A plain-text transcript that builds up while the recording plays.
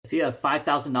If you have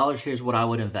 $5,000, here's what I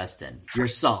would invest in.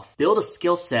 Yourself. Build a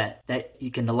skill set that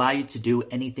can allow you to do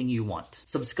anything you want.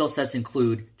 Some skill sets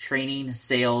include training,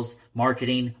 sales,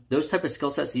 marketing, those type of skill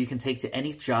sets that you can take to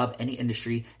any job, any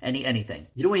industry, anything.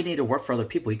 You don't even need to work for other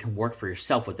people. You can work for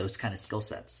yourself with those kind of skill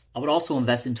sets. I would also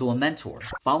invest into a mentor.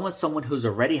 Following someone who's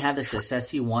already had the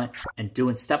success you want and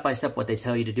doing step-by-step what they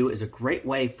tell you to do is a great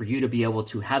way for you to be able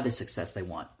to have the success they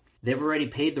want. They've already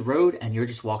paved the road and you're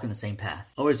just walking the same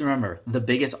path. Always remember, the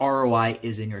biggest ROI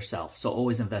is in yourself. So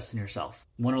always invest in yourself.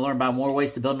 Want to learn about more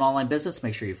ways to build an online business?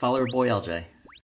 Make sure you follow your boy LJ.